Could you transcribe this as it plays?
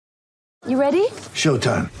You ready?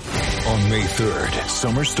 Showtime. On May 3rd,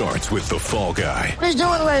 summer starts with The Fall Guy. Let's do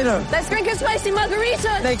it later. Let's drink a spicy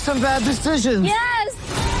margarita. Make some bad decisions.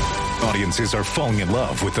 Yes. Audiences are falling in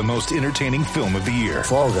love with the most entertaining film of the year.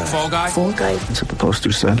 Fall Guy. Fall Guy? Fall guy. That's what the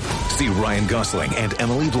poster said. See Ryan Gosling and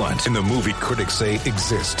Emily Blunt in the movie critics say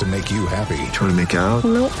exists to make you happy. Trying to make it out?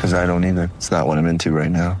 Nope. Because I don't either. It's not what I'm into right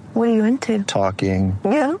now. What are you into? Talking.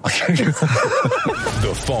 Yeah.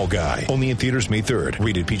 The Fall Guy. Only in theaters May 3rd.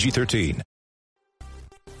 Rated PG-13.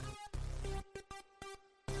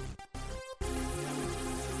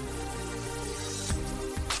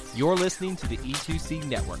 You're listening to the E2C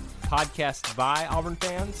Network, podcast by Auburn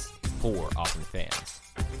fans for Auburn fans.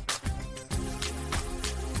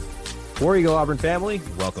 Before you go, Auburn family,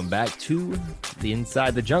 welcome back to the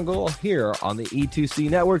Inside the Jungle here on the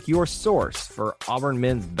E2C Network, your source for Auburn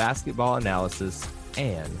men's basketball analysis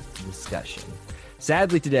and discussion.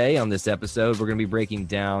 Sadly, today on this episode, we're going to be breaking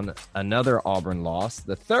down another Auburn loss,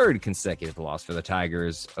 the third consecutive loss for the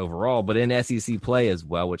Tigers overall, but in SEC play as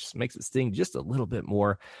well, which makes it sting just a little bit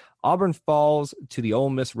more. Auburn falls to the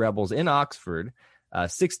Ole Miss Rebels in Oxford,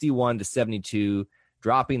 61-72,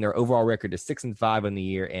 dropping their overall record to 6-5 on the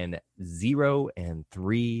year and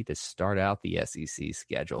 0-3 to start out the SEC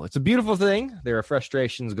schedule. It's a beautiful thing. There are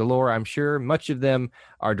frustrations galore, I'm sure. Much of them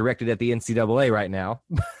are directed at the NCAA right now.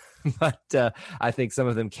 But I think some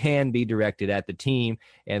of them can be directed at the team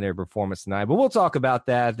and their performance tonight. But we'll talk about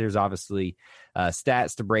that. There's obviously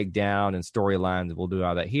stats to break down and storylines. We'll do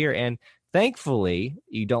all that here. And thankfully,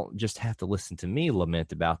 you don't just have to listen to me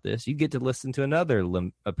lament about this. You get to listen to another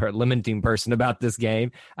lamenting person about this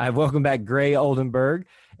game. Welcome back, Gray Oldenburg.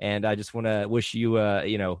 And I just want to wish you,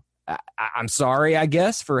 I'm sorry, I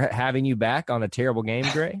guess, for having you back on a terrible game,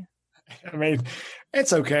 Gray. I mean,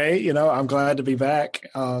 it's okay. I'm glad to be back.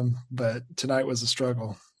 But tonight was a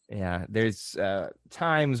struggle. Yeah, there's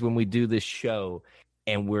times when we do this show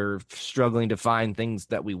and we're struggling to find things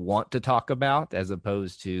that we want to talk about as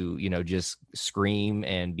opposed to, just scream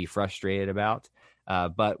and be frustrated about.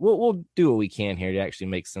 But we'll do what we can here to actually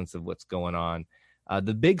make sense of what's going on.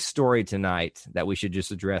 The big story tonight that we should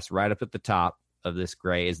just address right up at the top of this,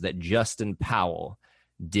 Gray, is that Justin Powell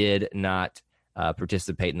did not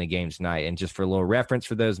participate in the game tonight. And just for a little reference,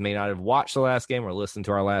 for those who may not have watched the last game or listened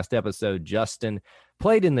to our last episode, Justin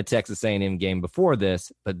played in the Texas A&M game before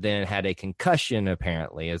this, but then had a concussion,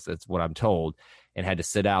 apparently, as that's what I'm told, and had to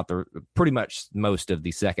sit out pretty much most of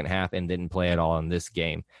the second half and didn't play at all in this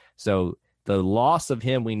game. So the loss of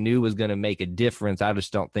him we knew was going to make a difference. I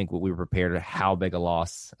just don't think what we were prepared for how big a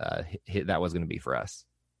loss that was going to be for us.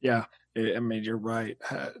 Yeah, I mean, you're right.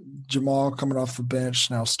 Jamal coming off the bench,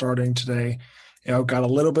 now starting today, got a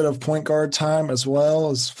little bit of point guard time as well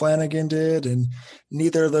as Flanagan did, and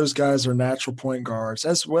neither of those guys are natural point guards,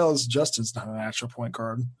 as well as Justin's not a natural point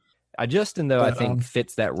guard. Justin, though, I think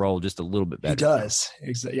fits that role just a little bit better. He does.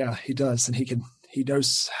 Yeah, he does, and he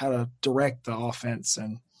knows how to direct the offense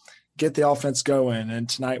and get the offense going. And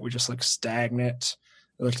tonight we just looked stagnant.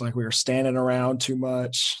 It looked like we were standing around too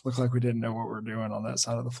much. Looked like we didn't know what we were doing on that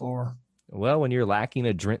side of the floor. Well, when you're lacking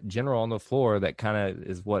a general on the floor, that kind of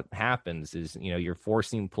is what happens is, you're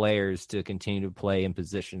forcing players to continue to play in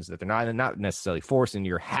positions that they're not necessarily forcing.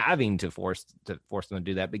 You're having to force them to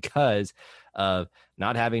do that because of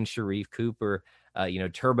not having Sharif Cooper.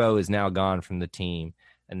 Turbo is now gone from the team.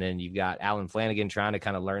 And then you've got Alan Flanagan trying to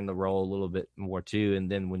kind of learn the role a little bit more too. And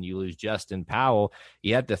then when you lose Justin Powell,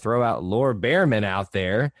 you have to throw out Laura Behrman out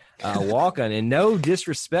there walking. And no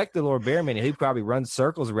disrespect to Laura Behrman, he probably runs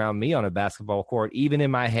circles around me on a basketball court, even in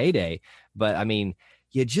my heyday. But I mean,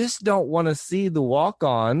 you just don't want to see the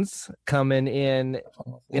walk-ons coming in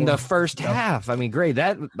the first half. I mean, great.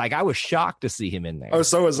 I was shocked to see him in there. Oh,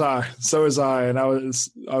 so was I. And I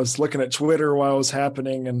was looking at Twitter while it was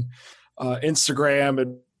happening, and Instagram,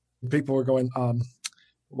 and people were going,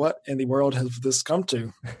 what in the world has this come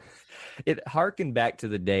to? It harkened back to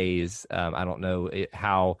the days. I don't know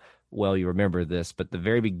how well you remember this, but the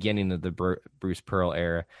very beginning of the Bruce Pearl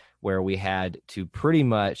era, where we had to pretty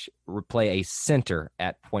much play a center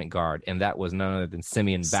at point guard, and that was none other than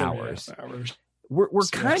Simeon Bowers. We're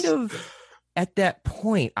kind of at that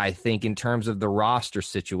point, I think, in terms of the roster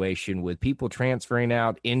situation with people transferring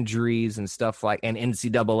out, injuries and stuff and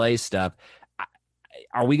NCAA stuff.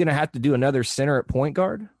 Are we going to have to do another center at point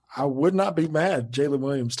guard? I would not be mad. Jalen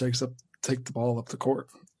Williams take the ball up the court.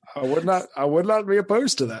 I would not be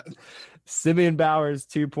opposed to that. Simeon Bowers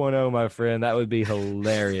 2.0, my friend. That would be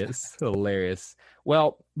hilarious. Hilarious.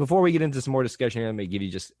 Well, before we get into some more discussion here, let me give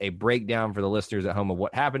you just a breakdown for the listeners at home of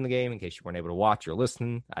what happened in the game in case you weren't able to watch or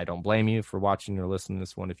listen. I don't blame you for watching or listening to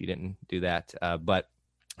this one if you didn't do that. But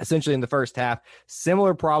essentially in the first half,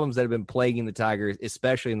 similar problems that have been plaguing the Tigers,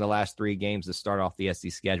 especially in the last 3 games to start off the SC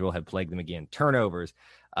schedule, have plagued them again. Turnovers,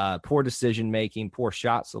 poor decision-making, poor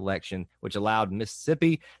shot selection, which allowed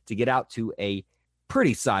Mississippi to get out to a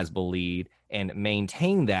pretty sizable lead and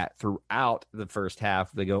maintain that throughout the first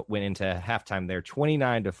half. They went into halftime there.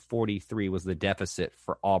 29-43 was the deficit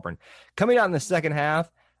for Auburn. Coming out in the second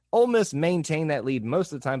half, Ole Miss maintained that lead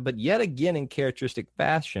most of the time, but yet again in characteristic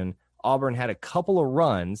fashion, Auburn had a couple of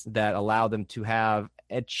runs that allowed them to have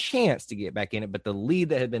a chance to get back in it, but the lead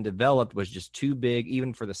that had been developed was just too big,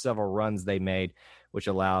 even for the several runs they made, which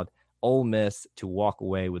allowed Ole Miss to walk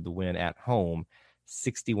away with the win at home,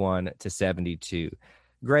 61-72.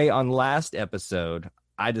 Gray, on last episode,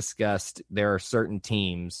 I discussed there are certain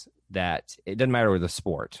teams that it doesn't matter with the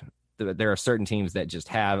sport. There are certain teams that just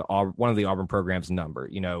have one of the Auburn program's number.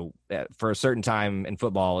 You know, for a certain time in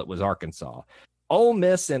football, it was Arkansas. Ole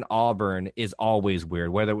Miss and Auburn is always weird,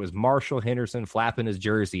 whether it was Marshall Henderson flapping his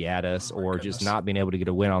jersey at us or just not being able to get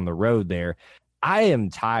a win on the road there. I am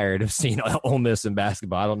tired of seeing Ole Miss in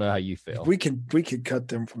basketball. I don't know how you feel. We could cut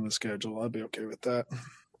them from the schedule. I'd be okay with that.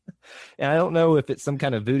 And I don't know if it's some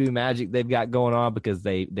kind of voodoo magic they've got going on, because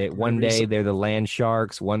they one day they're the Land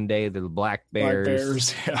Sharks, one day they're the Black Bears. Black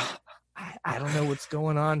Bears, yeah. I don't know what's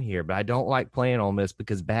going on here, but I don't like playing Ole Miss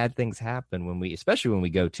because bad things happen especially when we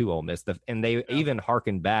go to Ole Miss. And they even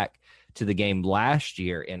harken back to the game last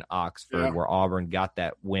year in Oxford where Auburn got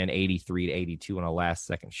that win 83-82 on a last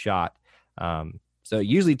second shot. So it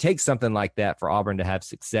usually takes something like that for Auburn to have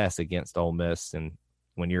success against Ole Miss. And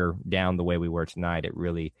when you're down the way we were tonight, it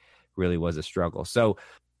really, really was a struggle. So,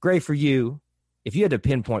 Gray, for you, if you had to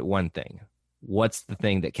pinpoint one thing, what's the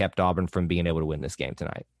thing that kept Auburn from being able to win this game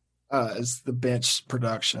tonight? Is the bench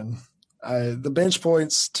production. The bench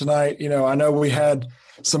points tonight, I know we had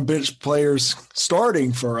some bench players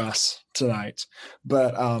starting for us tonight,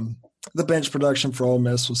 but the bench production for Ole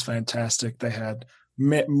Miss was fantastic. They had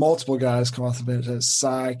multiple guys come off the bench. That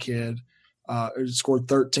Cy kid who scored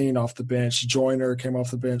 13 off the bench. Joyner came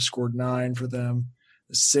off the bench, scored 9 for them.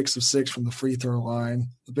 6 of 6 from the free throw line.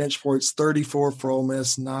 The bench points 34 for Ole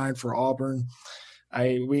Miss, 9 for Auburn.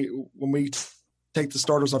 When we take the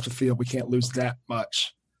starters off the field, we can't lose that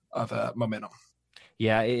much of momentum.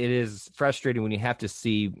 Yeah, it is frustrating when you have to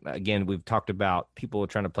see, again, we've talked about people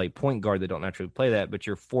trying to play point guard that don't naturally play that, but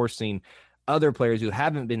you're forcing other players who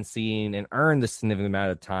haven't been seen and earned the significant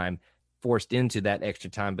amount of time forced into that extra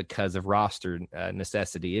time because of roster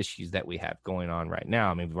necessity issues that we have going on right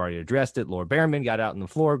now. I mean, we've already addressed it. Lord Behrman got out on the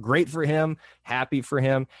floor. Great for him. Happy for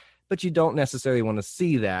him. But you don't necessarily want to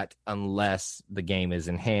see that unless the game is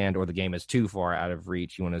in hand or the game is too far out of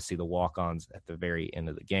reach. You want to see the walk-ons at the very end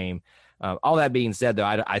of the game. All that being said, though,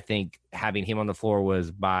 I think having him on the floor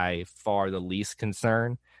was by far the least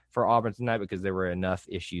concern for Auburn tonight because there were enough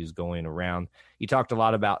issues going around. You talked a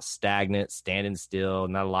lot about stagnant, standing still,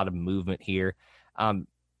 not a lot of movement here.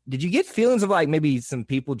 Did you get feelings of like maybe some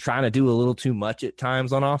people trying to do a little too much at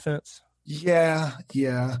times on offense? Yeah.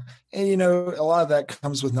 And, a lot of that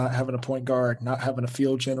comes with not having a point guard, not having a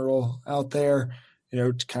field general out there,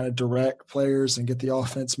 to kind of direct players and get the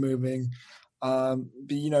offense moving. But,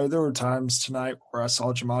 there were times tonight where I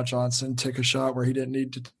saw Jamal Johnson take a shot where he didn't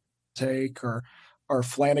need to take, or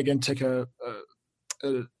Flanagan take a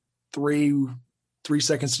 3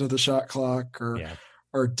 seconds into the shot clock,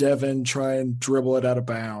 or Devin try and dribble it out of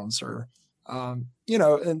bounds, or, and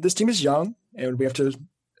this team is young and we have to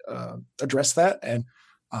address that and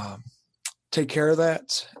take care of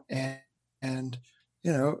that and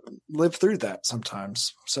live through that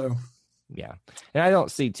sometimes. So yeah, and I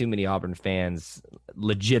don't see too many Auburn fans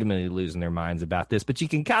legitimately losing their minds about this, but you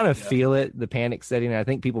can kind of feel it, the panic setting. And I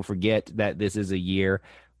think people forget that this is a year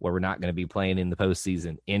where we're not going to be playing in the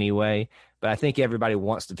postseason anyway. But I think everybody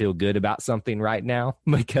wants to feel good about something right now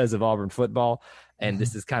because of Auburn football, and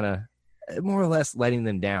this is kind of more or less letting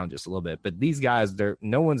them down just a little bit. But these guys,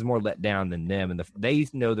 no one's more let down than them, and they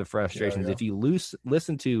know the frustrations. If you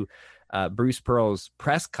listen to Bruce Pearl's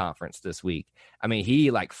press conference this week, I mean, he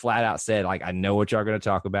flat out said, I know what y'all are going to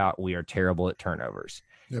talk about. We are terrible at turnovers.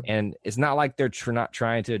 Yep. And it's not like they're not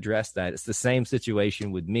trying to address that. It's the same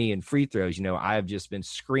situation with me and free throws. I've just been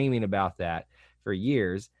screaming about that for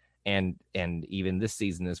years. And even this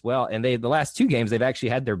season as well. And the last 2 games, they've actually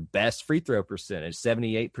had their best free throw percentage,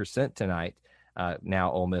 78% tonight.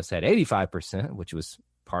 Now Ole Miss had 85%, which was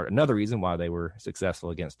another reason why they were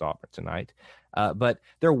successful against Auburn tonight. But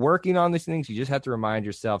they're working on these things. You just have to remind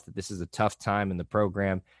yourself that this is a tough time in the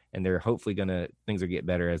program, and they're hopefully things will get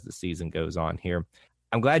better as the season goes on here.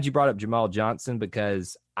 I'm glad you brought up Jamal Johnson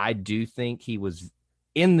because I do think he was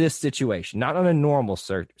in this situation, not on a normal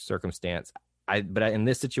circumstance. But in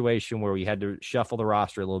this situation where we had to shuffle the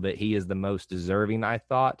roster a little bit, he is the most deserving, I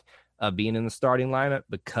thought, of being in the starting lineup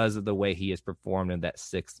because of the way he has performed in that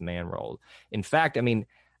sixth man role. In fact, I mean,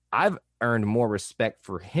 I've earned more respect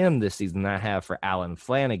for him this season than I have for Alan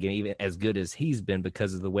Flanagan, even as good as he's been,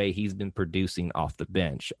 because of the way he's been producing off the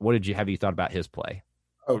bench. Have you thought about his play?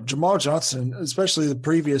 Oh, Jamal Johnson, especially the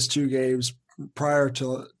previous two games prior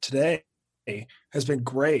to today, has been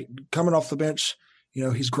great. Coming off the bench,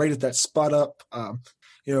 he's great at that spot up.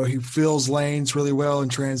 He fills lanes really well in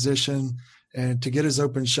transition, and to get his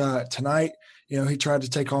open shot tonight, he tried to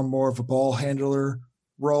take on more of a ball handler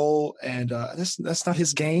role, and that's not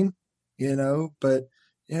his game, but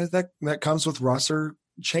that comes with roster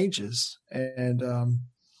changes. And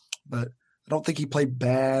but I don't think he played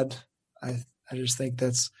bad. I just think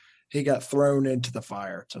he got thrown into the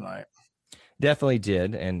fire tonight. Definitely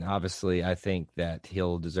did. And obviously, I think that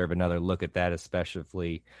he'll deserve another look at that,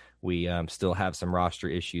 especially we still have some roster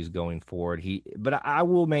issues going forward. But I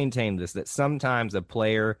will maintain this, that sometimes a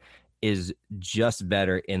player is just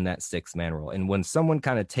better in that six-man role. And when someone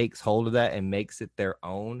kind of takes hold of that and makes it their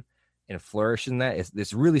own and flourish in that,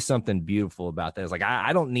 it's really something beautiful about that. It's like,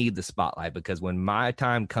 I don't need the spotlight, because when my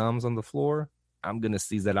time comes on the floor, I'm going to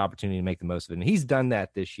seize that opportunity to make the most of it. And he's done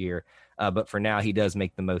that this year. But for now, he does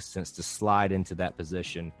make the most sense to slide into that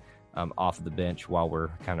position off the bench while we're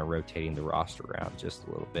kind of rotating the roster around just a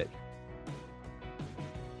little bit.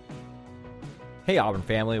 Hey, Auburn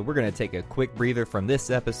family, we're going to take a quick breather from this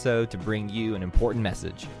episode to bring you an important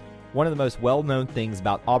message. One of the most well-known things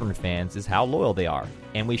about Auburn fans is how loyal they are,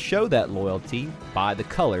 and we show that loyalty by the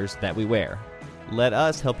colors that we wear. Let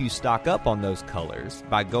us help you stock up on those colors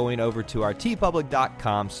by going over to our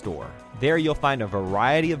tpublic.com store. There you'll find a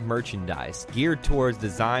variety of merchandise geared towards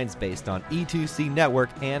designs based on E2C Network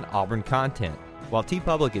and Auburn content. While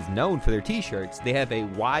TeePublic is known for their t-shirts, they have a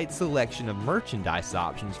wide selection of merchandise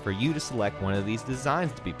options for you to select one of these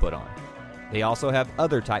designs to be put on. They also have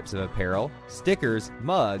other types of apparel, stickers,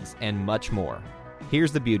 mugs, and much more.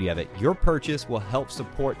 Here's the beauty of it. Your purchase will help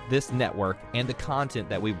support this network and the content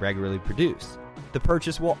that we regularly produce. The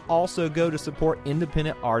purchase will also go to support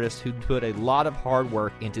independent artists who put a lot of hard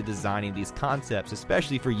work into designing these concepts,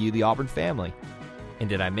 especially for you, the Auburn family. And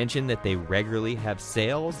did I mention that they regularly have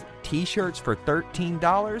sales? T-shirts for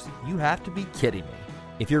 $13? You have to be kidding me.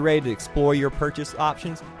 If you're ready to explore your purchase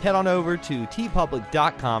options, head on over to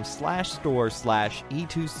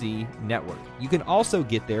tpublic.com/store/E2C Network. You can also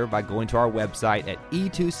get there by going to our website at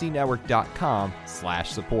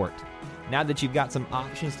e2cnetwork.com/support. Now that you've got some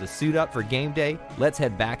options to suit up for game day, let's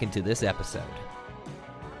head back into this episode.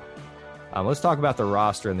 Let's talk about the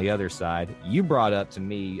roster on the other side. You brought up to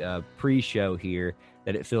me pre-show here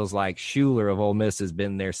that it feels like Schuler of Ole Miss has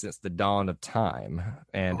been there since the dawn of time.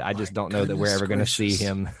 And I just don't know that we're ever going to see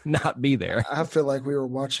him not be there. I feel like we were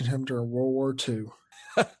watching him during World War II.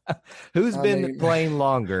 Who's been playing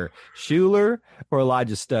longer, Schuler or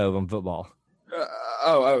Elijah Stove on football?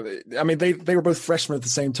 I mean, they were both freshmen at the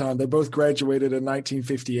same time. They both graduated in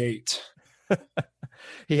 1958.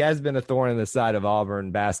 He has been a thorn in the side of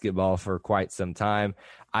Auburn basketball for quite some time.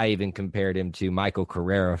 I even compared him to Michael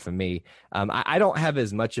Carrera for me. I don't have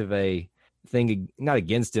as much of a thing, not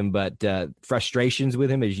against him, but frustrations with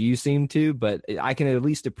him as you seem to, but I can at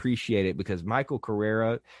least appreciate it because Michael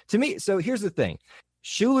Carrera, to me, so here's the thing.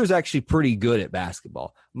 Schuler's actually pretty good at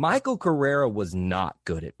basketball. Michael Carrera was not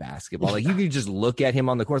good at basketball. Like, you could just look at him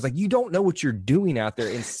on the court. It's like, you don't know what you're doing out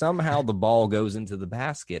there, and somehow the ball goes into the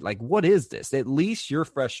basket. Like, what is this? At least your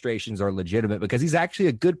frustrations are legitimate because he's actually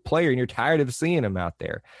a good player, and you're tired of seeing him out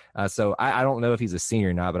there. So I don't know if he's a senior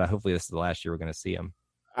or not, but hopefully this is the last year we're going to see him.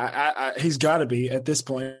 He's got to be at this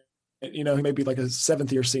point. You know, he may be like a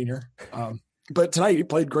seventh-year senior. But tonight, he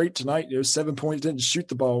played great tonight. 7 points, didn't shoot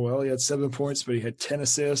the ball well. He had 7 points, but he had 10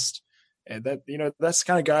 assists. And that, that's the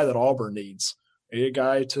kind of guy that Auburn needs, a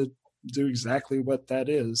guy to do exactly what that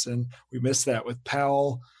is. And we missed that with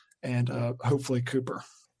Powell and hopefully Cooper.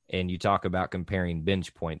 And you talk about comparing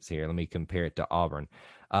bench points here. Let me compare it to Auburn.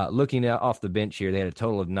 Looking at off the bench here, they had a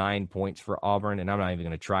total of 9 points for Auburn, and I'm not even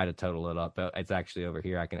going to try to total it up. It's actually over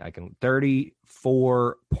here. I can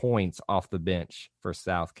 34 points off the bench for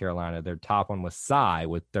South Carolina. Their top one was Cy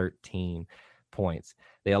with 13 points.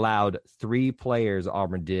 They allowed 3 players,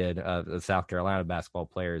 Auburn did, the South Carolina basketball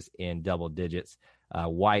players, in double digits.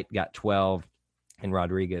 White got 12, and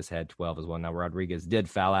Rodriguez had 12 as well. Now, Rodriguez did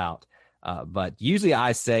foul out. But usually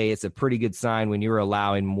I say it's a pretty good sign when you're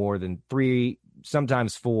allowing more than 3,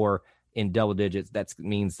 sometimes 4 in double digits. That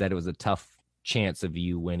means that it was a tough chance of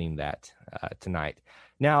you winning that tonight.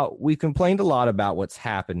 Now, we complained a lot about what's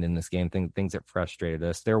happened in this game, things that frustrated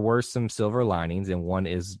us. There were some silver linings, and one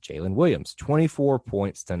is Jalen Williams, 24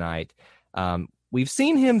 points tonight. We've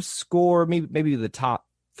seen him score maybe the top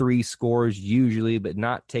 3 scores usually, but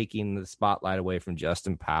not taking the spotlight away from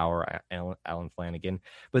Justin Power, Alan Flanagan.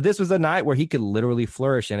 But this was a night where he could literally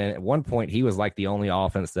flourish, and at one point, he was like the only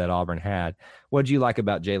offense that Auburn had. What did you like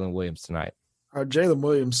about Jalen Williams tonight? Jalen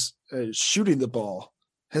Williams shooting the ball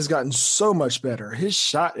has gotten so much better. His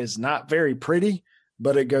shot is not very pretty,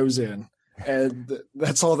 but it goes in. And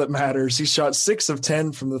that's all that matters. He shot 6 of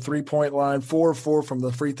 10 from the 3-point line, 4 of 4 from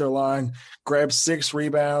the free throw line, grabbed 4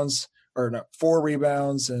 rebounds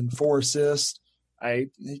and 4 assists.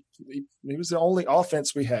 He was the only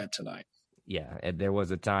offense we had tonight. Yeah, and there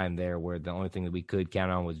was a time there where the only thing that we could count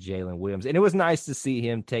on was Jalen Williams. And it was nice to see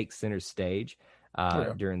him take center stage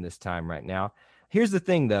during this time right now. Here's the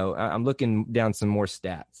thing, though. I'm looking down some more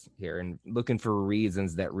stats here and looking for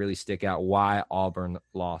reasons that really stick out why Auburn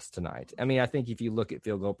lost tonight. I mean, I think if you look at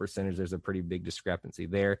field goal percentage, there's a pretty big discrepancy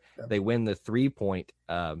there. Yeah. They win the 3-point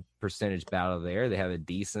percentage battle there. They have a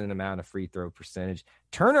decent amount of free throw percentage.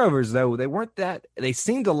 Turnovers, though, they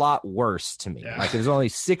seemed a lot worse to me. Yeah. Like it was only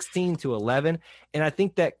 16-11. And I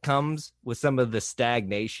think that comes with some of the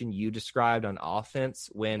stagnation you described on offense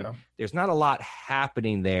when there's not a lot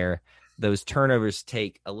happening there. Those turnovers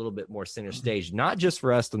take a little bit more center stage, not just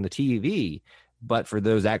for us on the TV, but for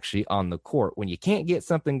those actually on the court. When you can't get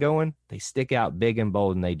something going, they stick out big and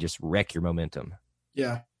bold and they just wreck your momentum.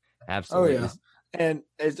 Yeah. Absolutely. Oh, yeah. And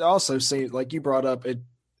it also seems like you brought up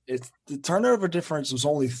it's the turnover difference was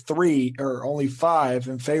only 3 or only 5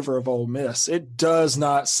 in favor of Ole Miss. It does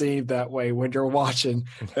not seem that way when you're watching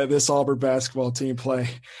this Auburn basketball team play.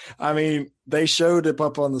 I mean, they showed it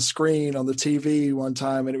up on the screen on the TV one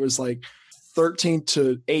time, and it was like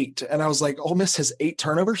 13-8. And I was like, Ole Miss has 8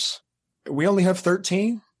 turnovers. We only have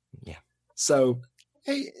 13. Yeah. So,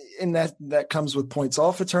 and that comes with points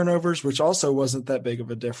off of turnovers, which also wasn't that big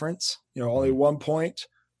of a difference. Only 1 point.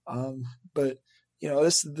 But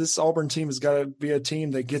this Auburn team has got to be a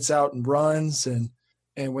team that gets out and runs, and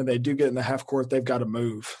when they do get in the half court, they've got to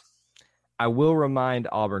move. I will remind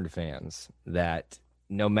Auburn fans that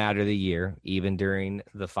no matter the year, even during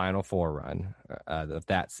the Final Four run of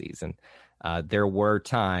that season, there were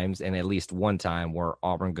times, and at least one time, where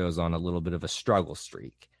Auburn goes on a little bit of a struggle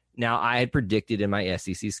streak. Now, I had predicted in my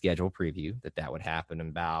SEC schedule preview that would happen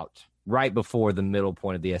about right before the middle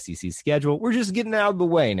point of the SEC schedule. We're just getting out of the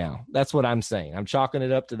way now. That's what I'm saying. I'm chalking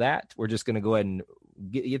it up to that. We're just going to go ahead and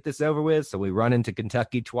get this over with. So we run into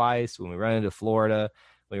Kentucky twice. When we run into Florida,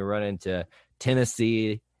 we run into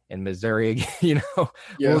Tennessee and Missouri.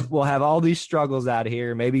 We'll have all these struggles out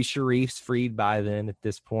here. Maybe Sharif's freed by then at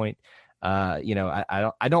this point. I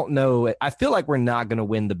don't know. I feel like we're not going to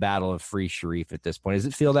win the battle of free Sharif at this point. Does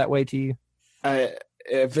it feel that way to you?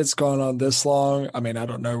 If it's gone on this long, I mean, I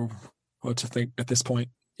don't know what to think at this point.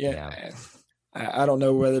 Yeah. I don't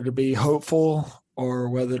know whether to be hopeful or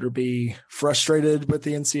whether to be frustrated with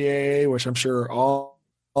the NCAA, which I'm sure all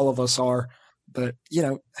of us are. But,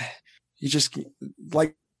 you just,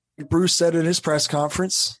 like Bruce said in his press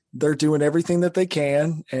conference, they're doing everything that they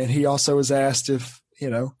can. And he also was asked if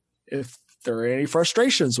there are any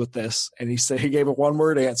frustrations with this. And he gave a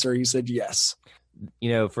 1-word answer. He said, yes.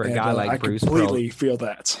 For a guy like Bruce Pearl, I completely feel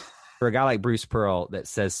that. For a guy like Bruce Pearl that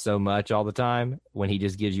says so much all the time, when he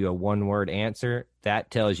just gives you a 1-word answer, that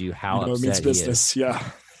tells you how upset it means business. He is. Yeah.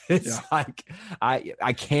 It's like,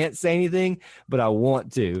 I can't say anything, but I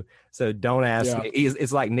want to. So don't ask me.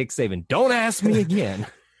 It's like Nick Saban. Don't ask me again.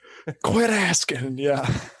 Quit asking. Yeah.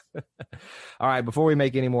 All right. Before we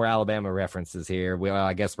make any more Alabama references here,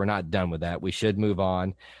 I guess we're not done with that. We should move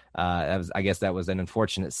on. I guess that was an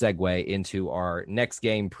unfortunate segue into our next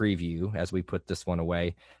game preview as we put this one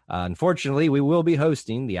away. Unfortunately, we will be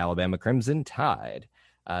hosting the Alabama Crimson Tide.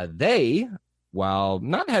 They, while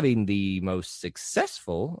not having the most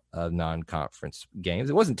successful of non-conference games,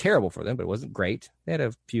 it wasn't terrible for them, but it wasn't great. They had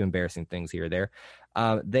a few embarrassing things here or there.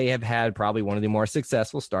 They have had probably one of the more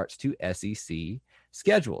successful starts to SEC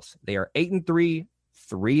schedules. They are 8-3,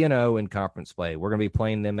 3-0 in conference play. We're going to be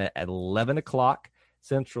playing them at 11 o'clock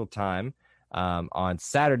Central Time on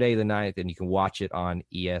Saturday the 9th, and you can watch it on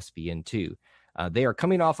ESPN2. They are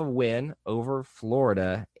coming off a win over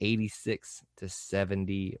Florida,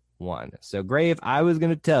 86-71. So, Grave, I was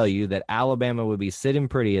going to tell you that Alabama would be sitting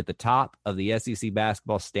pretty at the top of the SEC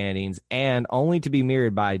basketball standings, and only to be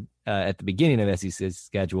mirrored by, at the beginning of SEC's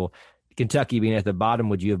schedule, Kentucky being at the bottom.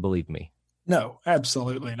 Would you have believed me? No,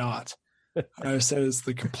 absolutely not. I said it's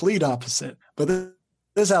the complete opposite. But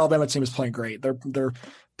This Alabama team is playing great. They're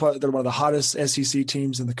one of the hottest SEC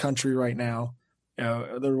teams in the country right now.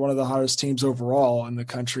 They're one of the hottest teams overall in the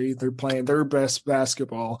country. They're playing their best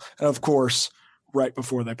basketball, and of course, right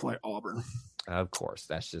before they play Auburn. Of course,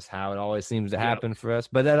 that's just how it always seems to happen for us.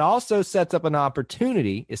 But that also sets up an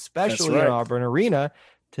opportunity, especially in Auburn Arena,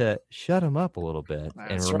 to shut them up a little bit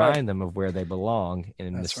and remind them of where they belong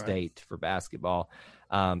in the state for basketball.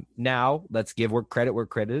 Now, let's give credit where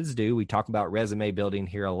credit is due. We talk about resume building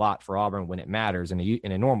here a lot for Auburn when it matters in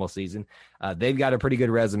a normal season. They've got a pretty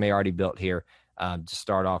good resume already built here to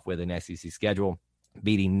start off with an SEC schedule,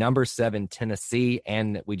 beating number 7 Tennessee,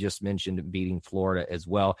 and we just mentioned beating Florida as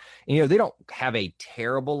well. And, they don't have a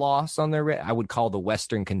terrible loss on their I would call the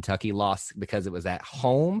Western Kentucky loss because it was at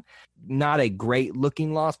home. Not a great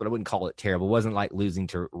looking loss, but I wouldn't call it terrible. It wasn't like losing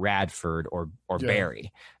to Radford or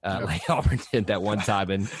Barry, like Auburn did that one time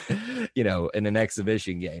in an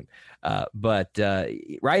exhibition game. But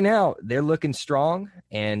right now they're looking strong,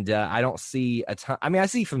 and I don't see a ton. I mean, I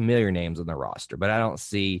see familiar names on the roster, but I don't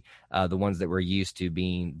see the ones that we're used to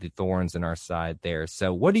being the thorns in our side there.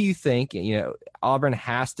 So what do you think, Auburn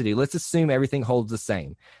has to do? Let's assume everything holds the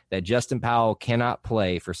same, that Justin Powell cannot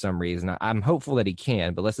play for some reason. I'm hopeful that he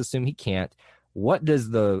can, but let's assume he can't. What does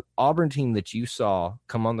the Auburn team that you saw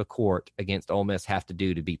come on the court against Ole Miss have to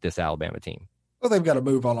do to beat this Alabama team? Well, they've got to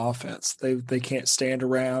move on offense. They can't stand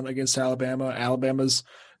around against Alabama. Alabama's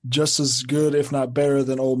just as good, if not better,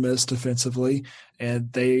 than Ole Miss defensively,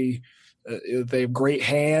 and they have great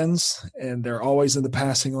hands, and they're always in the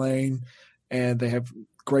passing lane, and they have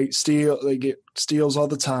great steal. They get steals all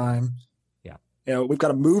the time. Yeah, we've got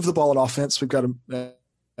to move the ball in offense. We've got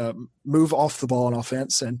to move off the ball in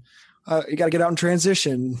offense, and you got to get out in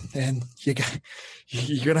transition, and you're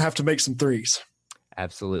going to have to make some threes.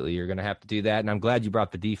 Absolutely. You're going to have to do that. And I'm glad you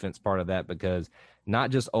brought the defense part of that, because not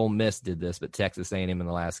just Ole Miss did this, but Texas A&M in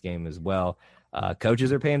the last game as well.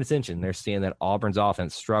 Coaches are paying attention. They're seeing that Auburn's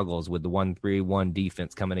offense struggles with the 1-3-1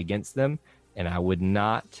 defense coming against them. And I would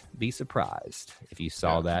not be surprised if you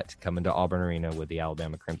saw that coming to Auburn Arena with the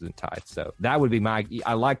Alabama Crimson Tide. So that would be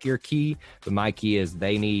I like your key, but my key is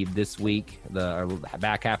they need this week, the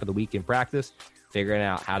back half of the week in practice, figuring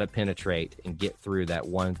out how to penetrate and get through that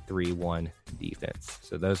 1-3-1 defense.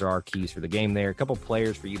 So those are our keys for the game there. A couple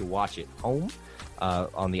players for you to watch at home.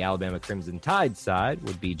 On the Alabama Crimson Tide side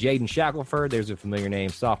would be Jaden Shackelford. There's a familiar name,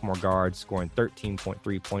 sophomore guard, scoring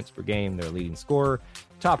 13.3 points per game. Their leading scorer.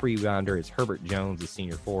 Top rebounder is Herbert Jones, the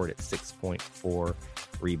senior forward, at 6.4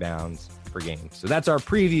 rebounds per game. So that's our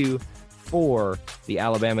preview for the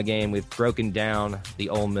Alabama game. We've broken down the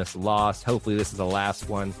Ole Miss loss. Hopefully this is the last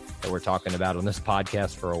one that we're talking about on this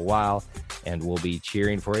podcast for a while, and we'll be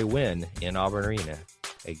cheering for a win in Auburn Arena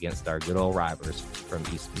against our good old rivals from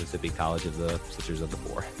East Mississippi College of the Sisters of the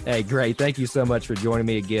Four. Hey, great. Thank you so much for joining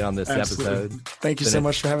me again on this episode. Thank you so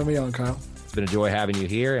much for having me on, Kyle. It's been a joy having you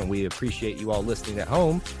here, and we appreciate you all listening at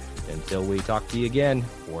home. Until we talk to you again,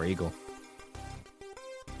 War Eagle.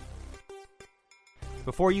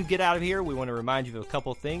 Before you get out of here, we want to remind you of a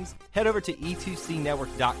couple things. Head over to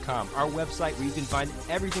e2cnetwork.com, our website where you can find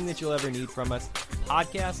everything that you'll ever need from us,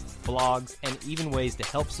 podcasts, blogs, and even ways to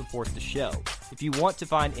help support the show. If you want to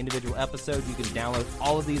find individual episodes, you can download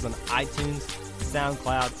all of these on iTunes,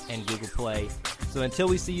 SoundCloud, and Google Play. So until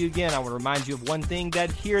we see you again, I want to remind you of one thing,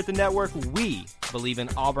 that here at the network, we believe in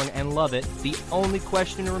Auburn and love it. The only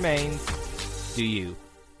question remains, do you?